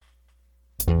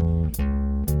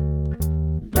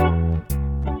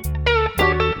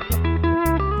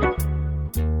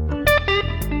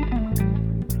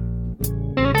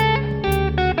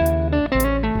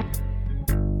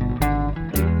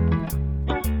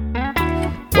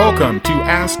Welcome to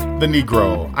Ask the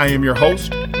Negro. I am your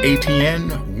host,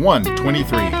 ATN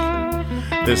 123.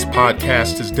 This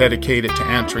podcast is dedicated to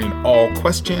answering all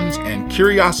questions and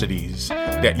curiosities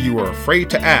that you are afraid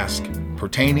to ask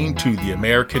pertaining to the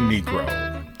American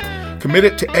Negro.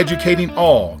 Committed to educating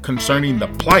all concerning the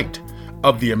plight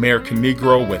of the American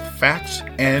Negro with facts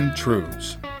and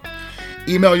truths.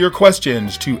 Email your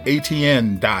questions to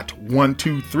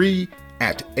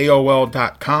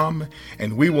atn.123@aol.com,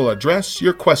 and we will address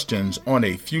your questions on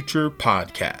a future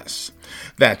podcast.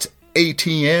 That's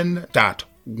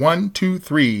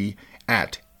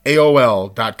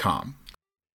atn.123@aol.com.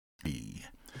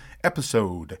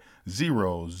 Episode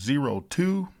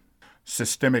 002,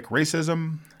 Systemic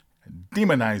Racism,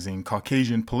 Demonizing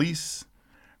Caucasian Police,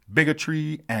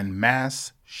 Bigotry, and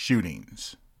Mass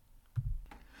Shootings.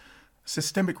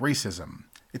 Systemic racism,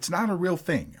 it's not a real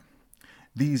thing.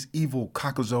 These evil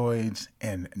caucasoids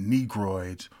and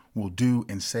negroids will do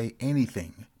and say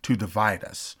anything to divide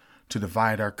us, to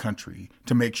divide our country,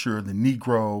 to make sure the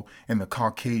Negro and the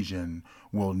Caucasian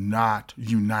will not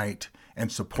unite and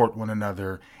support one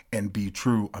another and be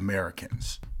true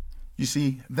Americans. You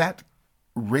see, that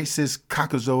racist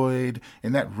caucasoid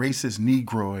and that racist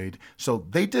negroid, so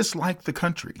they dislike the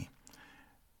country.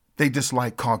 They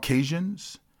dislike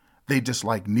Caucasians. They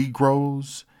dislike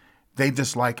Negroes. They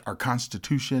dislike our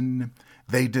Constitution.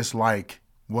 They dislike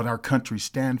what our country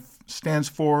stands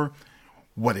for,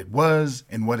 what it was,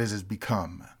 and what it has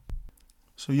become.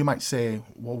 So you might say,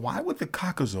 well, why would the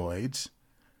caucasoids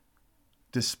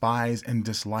despise and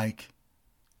dislike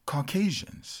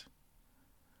Caucasians?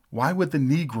 Why would the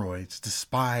Negroids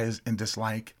despise and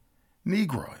dislike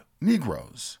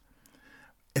Negroes?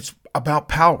 It's about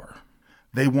power.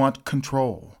 They want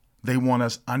control. They want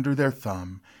us under their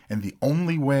thumb, and the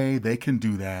only way they can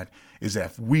do that is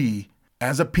if we,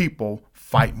 as a people,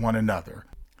 fight one another.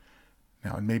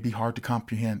 Now, it may be hard to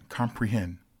comprehend,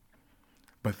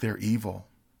 but they're evil.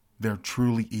 They're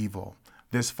truly evil.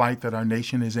 This fight that our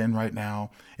nation is in right now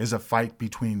is a fight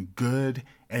between good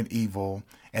and evil,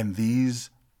 and these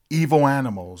evil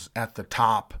animals at the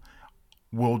top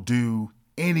will do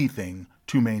anything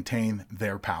to maintain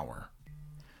their power.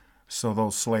 So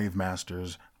those slave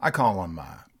masters, I call them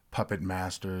puppet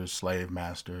masters, slave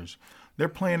masters, they're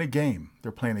playing a game.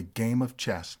 They're playing a game of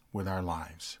chess with our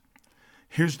lives.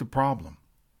 Here's the problem.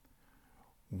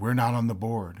 We're not on the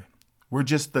board. We're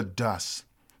just the dust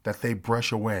that they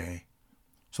brush away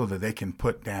so that they can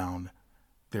put down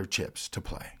their chips to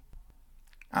play.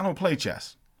 I don't play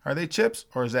chess. Are they chips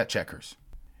or is that checkers?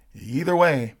 Either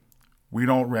way, we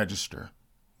don't register.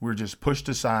 We're just pushed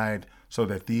aside so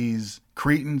that these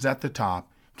cretins at the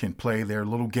top can play their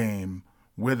little game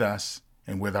with us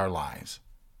and with our lives.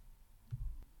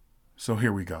 So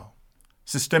here we go.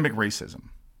 Systemic racism.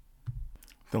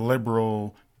 The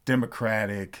liberal,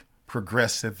 democratic,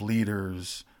 progressive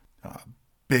leaders,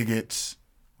 bigots,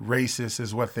 racists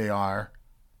is what they are.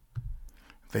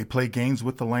 They play games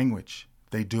with the language.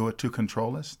 They do it to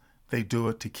control us. They do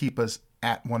it to keep us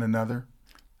at one another.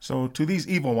 So to these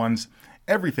evil ones,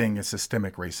 everything is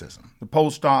systemic racism. The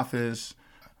post office,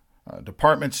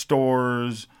 department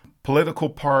stores, political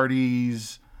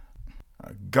parties,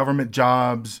 government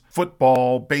jobs,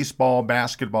 football, baseball,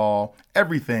 basketball,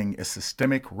 everything is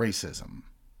systemic racism.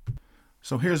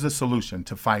 So here's the solution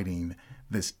to fighting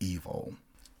this evil.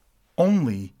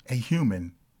 Only a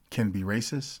human can be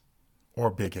racist or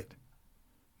bigot.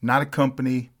 Not a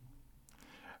company,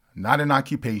 not an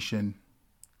occupation,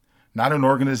 not an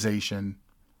organization,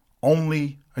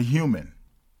 only a human.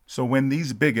 So when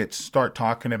these bigots start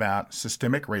talking about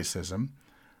systemic racism,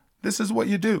 this is what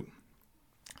you do.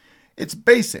 It's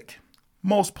basic.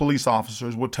 Most police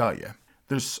officers will tell you.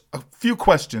 There's a few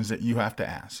questions that you have to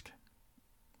ask.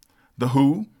 The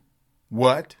who,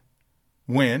 what,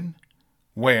 when,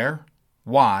 where,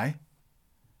 why,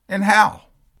 and how.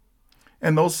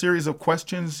 And those series of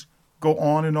questions go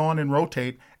on and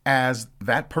rotate as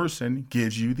that person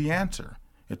gives you the answer.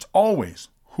 It's always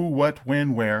who, what,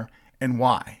 when, where, and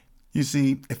why. You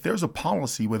see, if there's a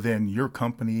policy within your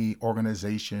company,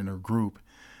 organization, or group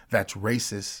that's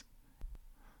racist,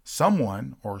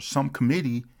 someone or some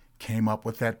committee came up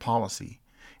with that policy,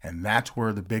 and that's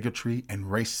where the bigotry and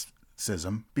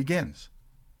racism begins.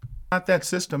 Not that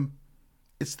system,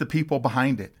 it's the people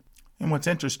behind it. And what's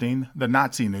interesting, the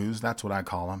Nazi news, that's what I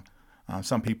call them.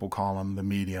 Some people call them the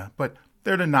media, but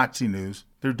they're the Nazi news.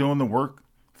 They're doing the work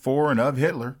for and of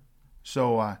Hitler.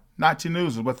 So Nazi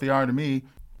news is what they are to me,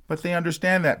 but they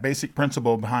understand that basic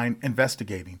principle behind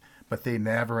investigating, but they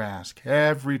never ask.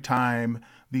 Every time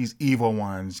these evil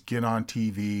ones get on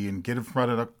TV and get in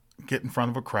front of get in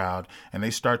front of a crowd and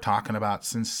they start talking about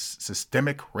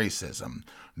systemic racism.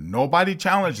 Nobody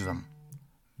challenges them.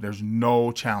 There's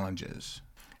no challenges.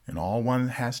 And all one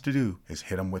has to do is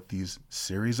hit them with these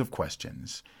series of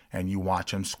questions, and you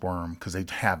watch them squirm because they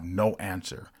have no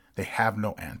answer. They have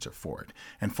no answer for it.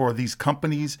 And for these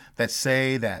companies that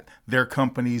say that their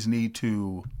companies need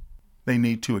to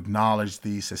acknowledge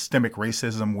the systemic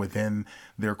racism within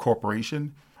their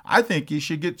corporation, I think you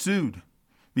should get sued,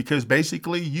 because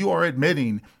basically you are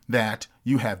admitting that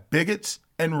you have bigots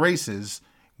and racists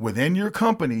within your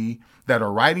company that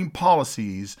are writing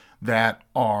policies that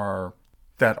are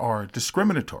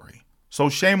discriminatory. So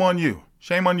shame on you.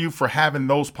 Shame on you for having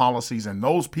those policies and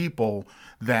those people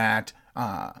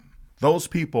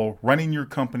running your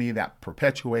company that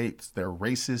perpetuates their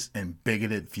racist and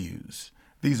bigoted views.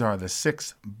 These are the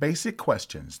 6 basic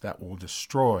questions that will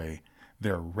destroy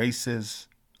their racist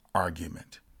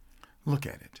argument. Look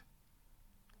at it.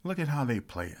 Look at how they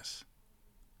play us.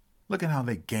 Look at how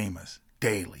they game us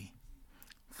daily.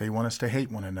 They want us to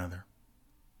hate one another.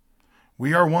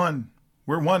 We are one.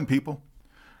 We're one, people.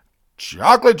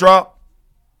 Chocolate drop.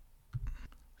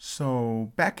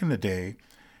 So back in the day,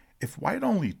 if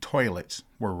white-only toilets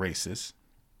were racist,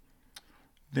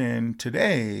 then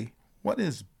today, what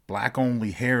is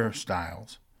black-only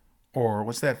hairstyles? Or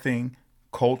what's that thing?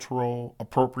 Cultural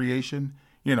appropriation?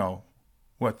 You know,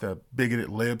 what the bigoted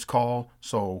libs call,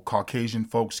 so Caucasian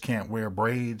folks can't wear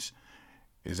braids.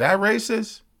 Is that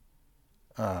racist?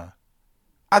 I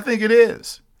think it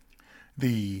is.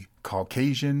 The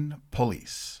Caucasian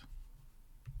police.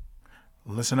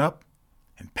 Listen up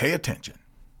and pay attention.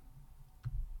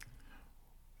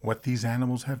 What these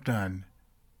animals have done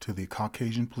to the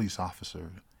Caucasian police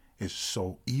officer is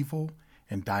so evil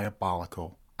and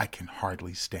diabolical, I can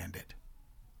hardly stand it.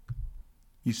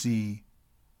 You see,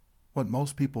 what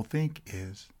most people think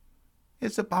is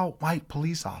it's about white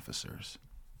police officers.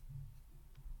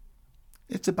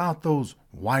 It's about those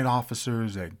white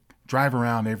officers that drive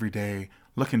around every day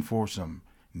looking for some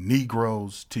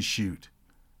Negroes to shoot.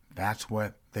 That's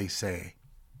what they say.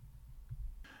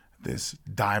 This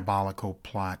diabolical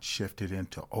plot shifted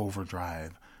into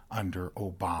overdrive under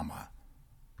Obama.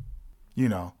 You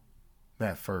know,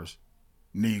 that first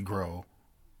Negro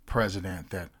president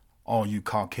that all you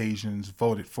Caucasians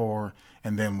voted for,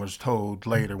 and then was told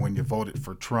later when you voted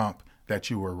for Trump that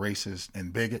you were racist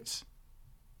and bigots.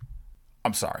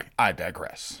 I'm sorry, I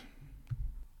digress.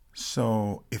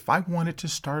 So if I wanted to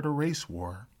start a race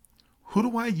war, who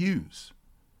do I use?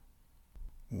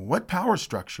 What power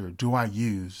structure do I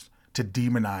use to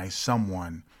demonize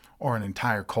someone or an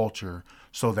entire culture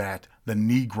so that the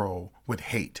Negro would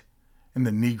hate and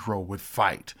the Negro would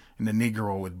fight and the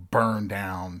Negro would burn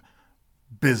down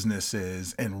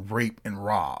businesses and rape and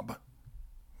rob?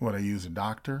 Would I use a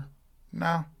doctor?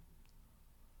 No.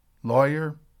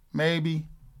 Lawyer? Maybe.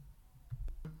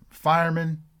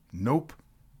 Fireman? Nope.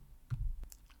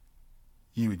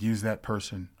 You would use that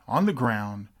person on the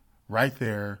ground, right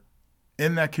there,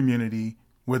 in that community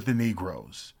with the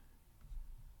Negroes.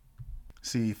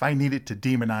 See, if I needed to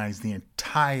demonize the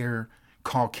entire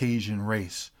Caucasian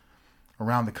race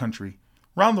around the country,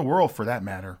 around the world for that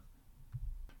matter,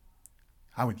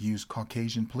 I would use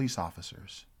Caucasian police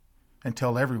officers and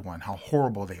tell everyone how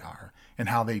horrible they are and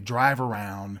how they drive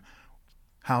around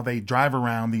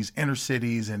these inner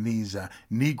cities and these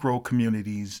Negro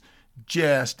communities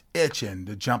just itching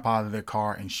to jump out of their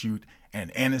car and shoot an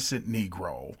innocent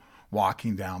Negro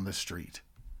walking down the street.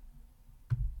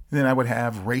 Then I would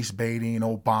have race baiting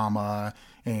Obama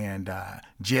and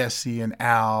Jesse and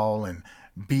Al and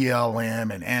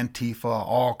BLM and Antifa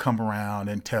all come around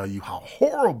and tell you how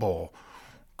horrible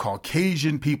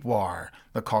Caucasian people are.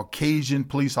 The Caucasian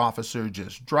police officer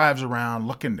just drives around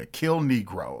looking to kill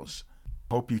Negroes.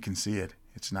 Hope you can see it.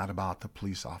 It's not about the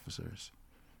police officers.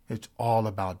 It's all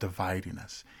about dividing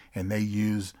us. And they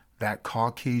use that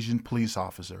Caucasian police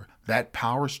officer, that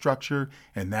power structure,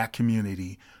 and that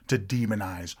community to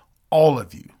demonize all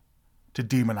of you, to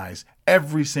demonize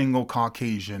every single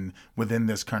Caucasian within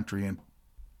this country. And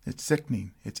it's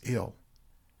sickening. It's ill.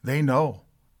 They know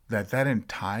that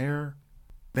entire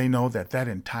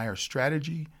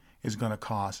strategy is going to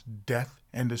cause death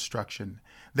and destruction.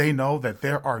 They know that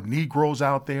there are Negroes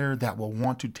out there that will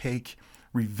want to take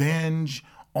revenge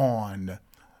on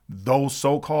those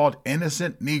so-called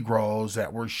innocent Negroes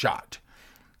that were shot.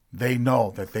 They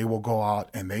know that they will go out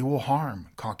and they will harm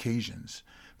Caucasians.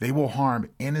 They will harm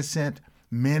innocent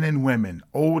men and women,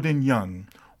 old and young,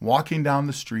 walking down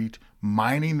the street,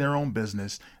 minding their own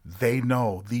business. They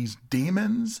know, these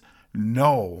demons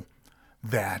know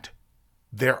that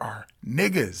there are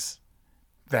niggas.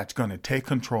 that's going to take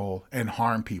control and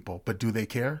harm people. But do they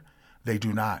care? They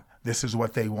do not. This is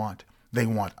what they want. They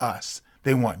want us.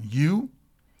 They want you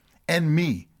and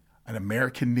me, an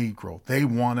American Negro. They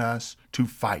want us to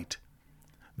fight.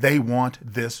 They want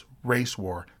this race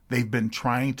war. They've been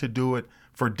trying to do it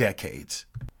for decades.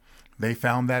 They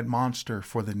found that monster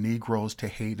for the Negroes to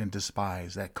hate and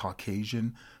despise, that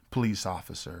Caucasian police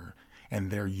officer,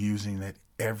 and they're using it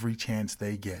every chance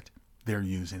they get. They're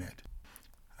using it.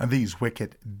 And these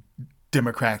wicked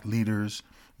Democrat leaders,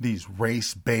 these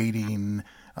race baiting,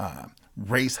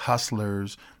 race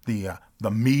hustlers, the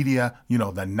media,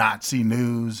 the Nazi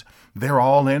news, they're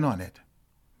all in on it.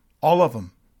 All of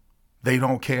them. They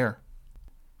don't care.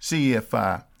 See, if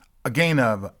a gang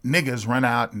of niggas run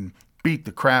out and beat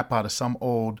the crap out of some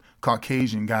old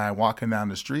Caucasian guy walking down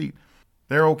the street,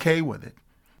 they're okay with it.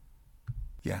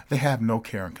 Yeah, they have no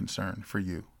care and concern for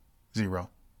you. Zero.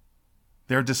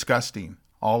 They're disgusting.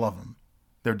 All of them.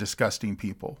 They're disgusting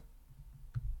people.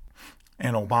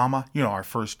 And Obama, our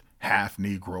first half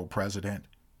Negro president,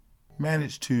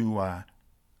 managed to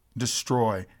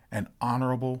destroy an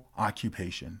honorable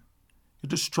occupation. He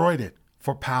destroyed it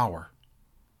for power.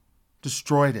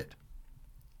 Destroyed it.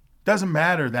 Doesn't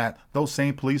matter that those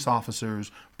same police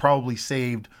officers probably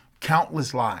saved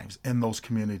countless lives in those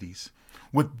communities,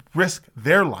 would risk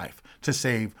their life to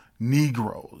save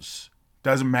Negroes.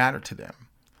 Doesn't matter to them.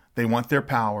 They want their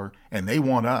power, and they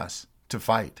want us to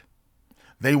fight.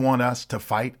 They want us to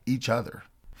fight each other.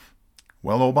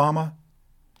 Well, Obama,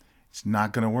 it's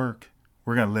not going to work.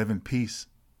 We're going to live in peace.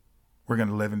 We're going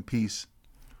to live in peace.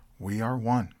 We are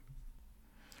one.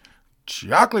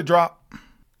 Chocolate drop.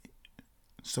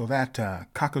 So that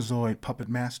Caucasoid puppet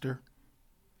master,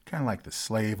 kind of like the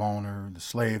slave owner, the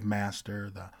slave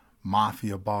master, the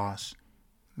mafia boss,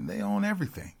 they own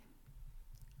everything.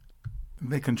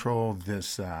 They control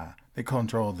this. They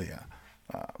control the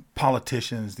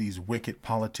politicians, these wicked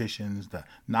politicians, the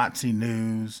Nazi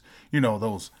news,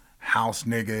 those house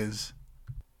niggas,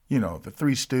 the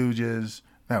Three Stooges.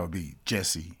 That would be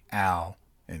Jesse, Al,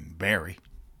 and Barry.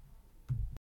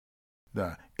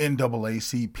 The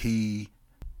NAACP,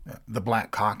 the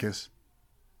Black Caucus.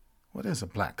 What is a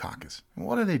Black Caucus?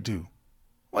 What do they do?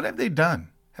 What have they done?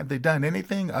 Have they done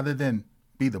anything other than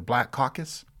be the Black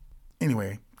Caucus?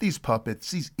 Anyway, these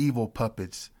puppets, these evil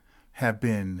puppets, have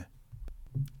been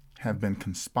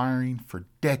conspiring for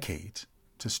decades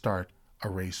to start a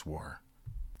race war.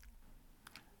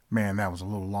 Man, that was a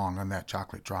little long on that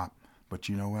chocolate drop, but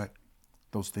you know what?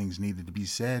 Those things needed to be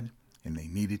said, and they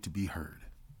needed to be heard.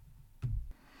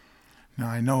 Now,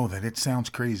 I know that it sounds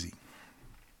crazy.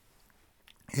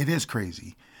 It is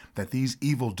crazy that these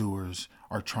evildoers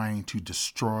are trying to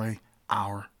destroy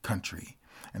our country.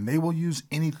 And they will use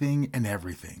anything and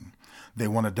everything. They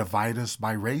want to divide us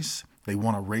by race. They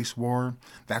want a race war.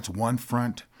 That's one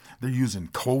front. They're using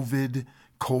COVID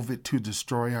to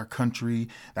destroy our country.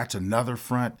 That's another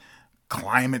front.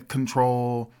 Climate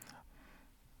control.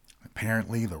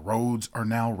 Apparently, the roads are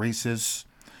now racist.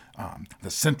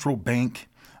 The central bank,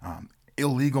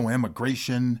 illegal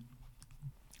immigration,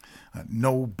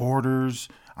 no borders.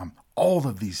 All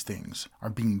of these things are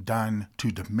being done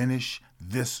to diminish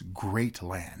this great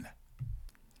land.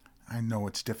 I know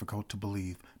it's difficult to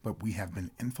believe, but we have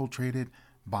been infiltrated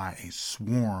by a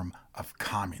swarm of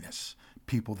communists,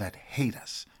 people that hate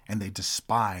us, and they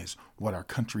despise what our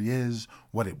country is,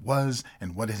 what it was,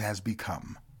 and what it has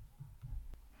become.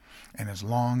 And as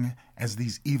long as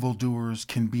these evildoers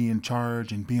can be in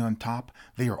charge and be on top,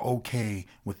 they are okay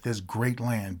with this great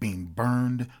land being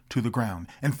burned to the ground.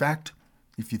 In fact,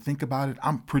 if you think about it,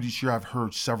 I'm pretty sure I've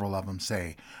heard several of them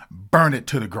say, burn it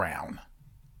to the ground.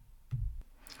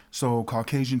 So,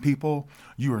 Caucasian people,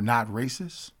 you are not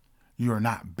racist. You are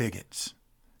not bigots.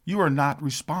 You are not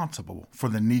responsible for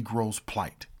the Negro's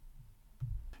plight.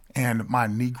 And my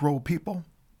Negro people,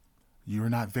 you are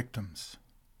not victims.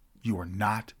 You are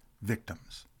not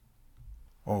victims.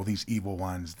 Oh, these evil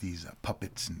ones, these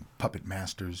puppets and puppet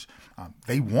masters,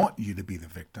 they want you to be the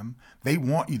victim. They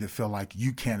want you to feel like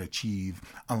you can't achieve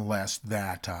unless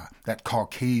that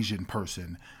Caucasian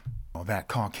person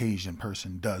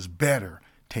does better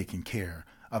taking care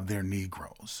of their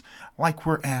Negroes. Like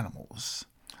we're animals,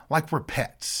 like we're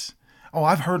pets. Oh,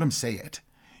 I've heard them say it.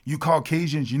 You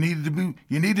Caucasians, you need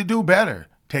to do better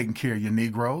taking care of your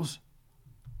Negroes.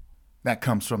 That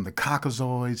comes from the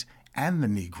Caucasoids and the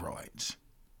Negroids.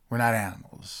 We're not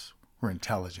animals. We're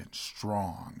intelligent,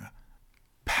 strong,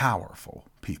 powerful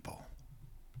people.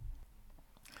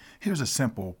 Here's a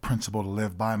simple principle to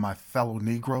live by, my fellow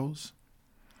Negroes.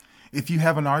 If you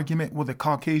have an argument with a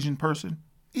Caucasian person,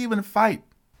 even a fight,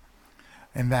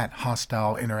 And that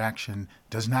hostile interaction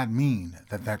does not mean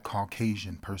that that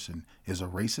Caucasian person is a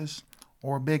racist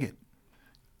or a bigot.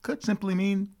 Could simply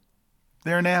mean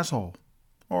they're an asshole.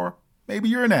 Or maybe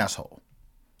you're an asshole.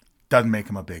 Doesn't make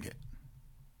them a bigot.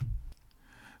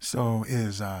 So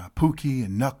is Pookie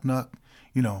and Nuck Nuck,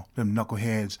 them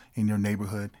knuckleheads in your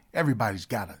neighborhood. Everybody's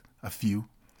got a few.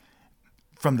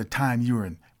 From the time you were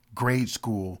in grade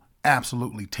school,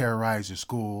 absolutely terrorized your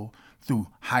school, through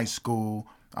high school,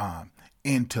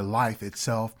 into life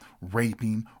itself,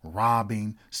 raping,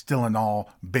 robbing, stealing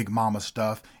all Big Mama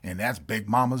stuff, and that's Big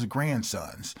Mama's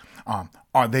grandsons.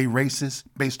 Are they racist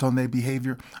based on their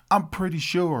behavior? I'm pretty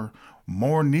sure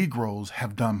more Negroes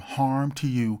have done harm to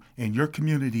you in your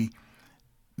community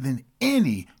than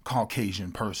any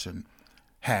Caucasian person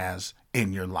has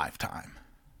in your lifetime.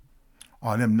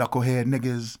 Are them knucklehead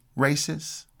niggas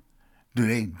racist? Do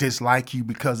they dislike you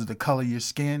because of the color of your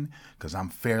skin? Because I'm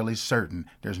fairly certain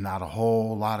there's not a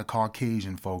whole lot of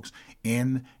Caucasian folks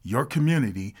in your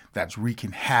community that's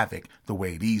wreaking havoc the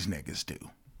way these niggas do.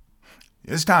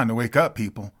 It's time to wake up,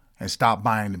 people, and stop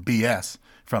buying the BS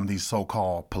from these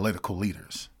so-called political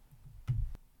leaders.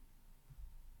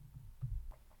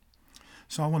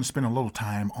 So I want to spend a little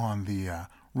time on the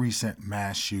recent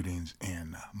mass shootings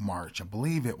in March. I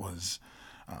believe it was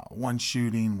one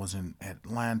shooting was in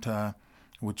Atlanta,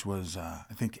 which was, I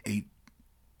think,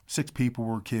 6 people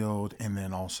were killed. And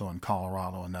then also in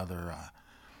Colorado, another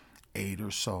 8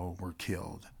 or so were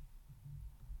killed.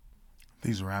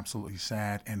 These are absolutely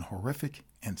sad and horrific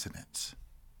incidents.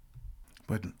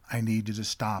 But I need you to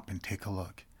stop and take a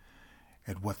look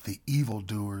at what the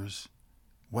evildoers,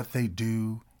 what they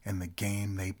do and the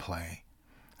game they play.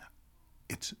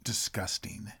 It's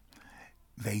disgusting.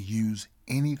 They use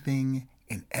anything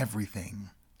and everything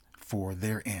for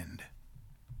their end,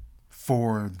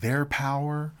 for their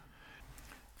power,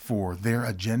 for their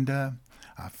agenda.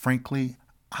 Frankly,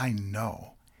 I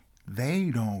know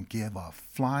they don't give a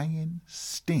flying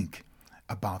stink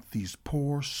about these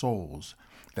poor souls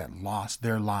that lost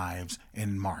their lives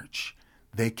in March.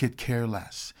 They could care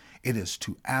less. It is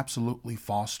to absolutely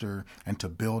foster and to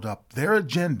build up their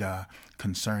agenda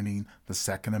concerning the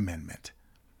Second Amendment.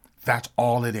 That's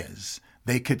all it is.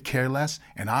 They could care less,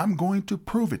 and I'm going to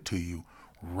prove it to you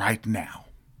right now.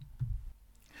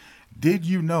 Did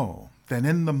you know that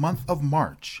in the month of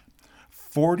March,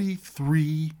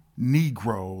 43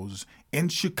 Negroes in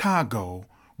Chicago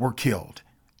were killed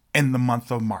in the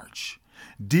month of March?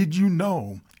 Did you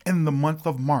know in the month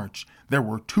of March there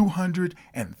were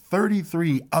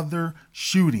 233 other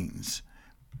shootings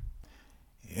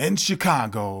in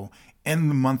Chicago in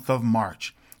the month of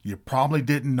March? You probably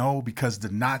didn't know because the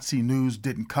Nazi news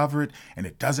didn't cover it and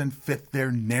it doesn't fit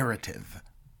their narrative.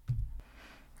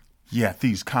 Yet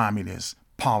these communist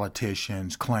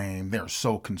politicians claim they're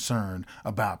so concerned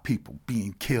about people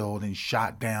being killed and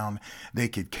shot down, they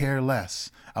could care less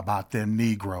about them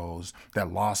Negroes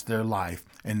that lost their life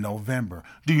in November.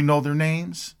 Do you know their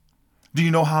names? Do you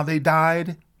know how they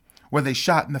died? Were they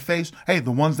shot in the face? Hey,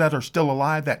 the ones that are still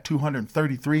alive, that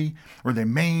 233, were they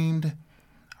maimed?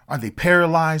 Are they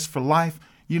paralyzed for life?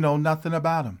 You know nothing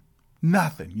about them.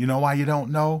 Nothing. You know why you don't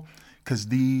know? Because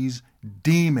these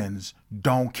demons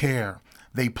don't care.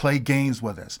 They play games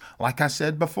with us. Like I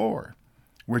said before,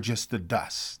 we're just the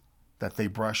dust that they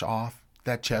brush off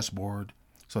that chessboard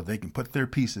so they can put their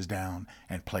pieces down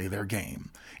and play their game.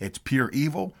 It's pure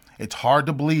evil. It's hard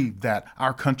to believe that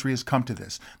our country has come to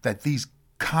this, that these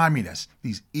communists,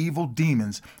 these evil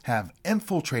demons have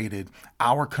infiltrated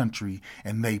our country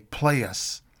and they play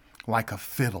us like a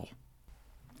fiddle.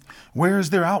 Where is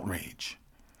their outrage?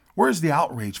 Where's the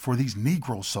outrage for these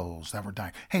Negro souls that were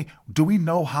dying? Hey, do we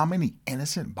know how many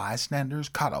innocent bystanders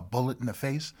caught a bullet in the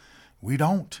face? We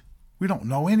don't. We don't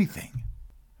know anything.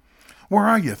 Where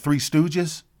are you, Three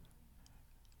Stooges?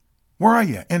 Where are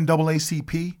you,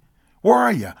 NAACP? Where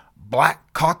are you,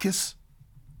 Black Caucus?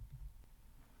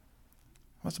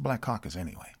 What's the Black Caucus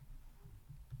anyway?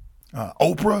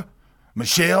 Oprah?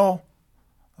 Michelle?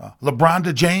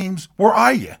 LeBronda James? Where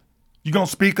are you? You gonna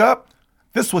speak up?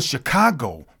 This was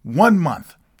Chicago, 1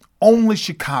 month, only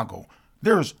Chicago.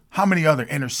 There's how many other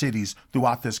inner cities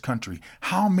throughout this country?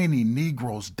 How many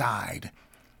Negroes died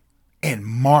in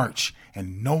March?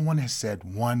 And no one has said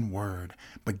one word.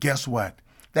 But guess what?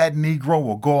 That Negro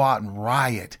will go out and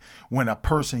riot when a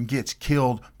person gets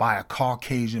killed by a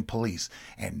Caucasian police.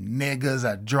 And niggas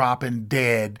are dropping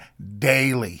dead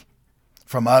daily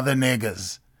from other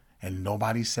niggas. And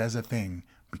nobody says a thing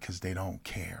because they don't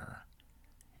care.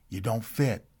 You don't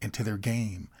fit into their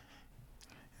game.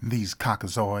 These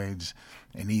caucasoids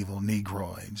and evil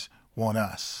negroids want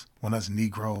us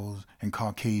Negroes and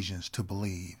Caucasians to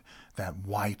believe that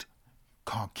white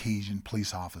Caucasian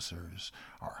police officers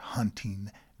are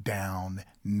hunting down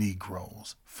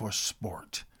Negroes for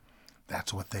sport.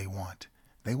 That's what they want.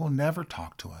 They will never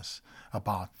talk to us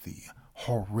about the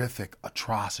horrific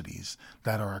atrocities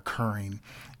that are occurring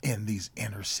in these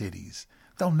inner cities.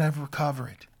 They'll never cover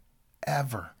it,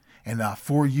 ever. And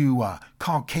for you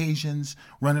Caucasians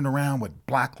running around with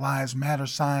Black Lives Matter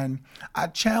sign, I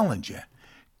challenge you.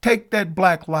 Take that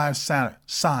Black Lives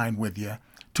sign with you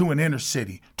to an inner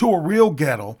city, to a real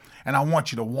ghetto, and I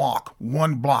want you to walk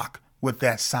one block with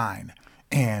that sign.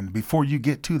 And before you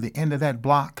get to the end of that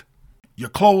block, your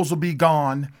clothes will be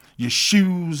gone, your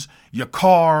shoes, your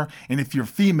car, and if you're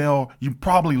female, you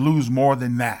probably lose more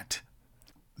than that.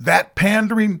 That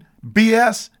pandering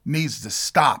BS needs to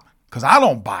stop, because I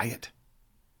don't buy it.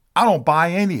 I don't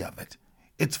buy any of it.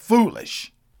 It's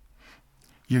foolish.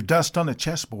 You're dust on the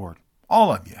chessboard,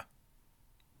 all of you.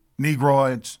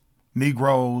 Negroids,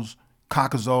 Negroes,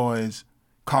 Caucasoids,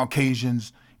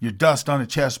 Caucasians, you're dust on the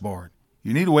chessboard.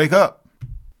 You need to wake up.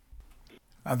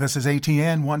 This is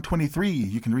ATN 123.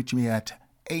 You can reach me at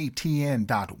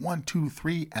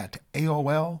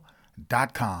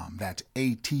atn.123@aol.com. That's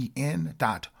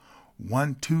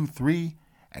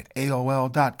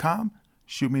atn.123@aol.com.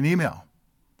 Shoot me an email.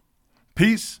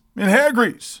 Peace and hair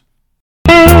grease.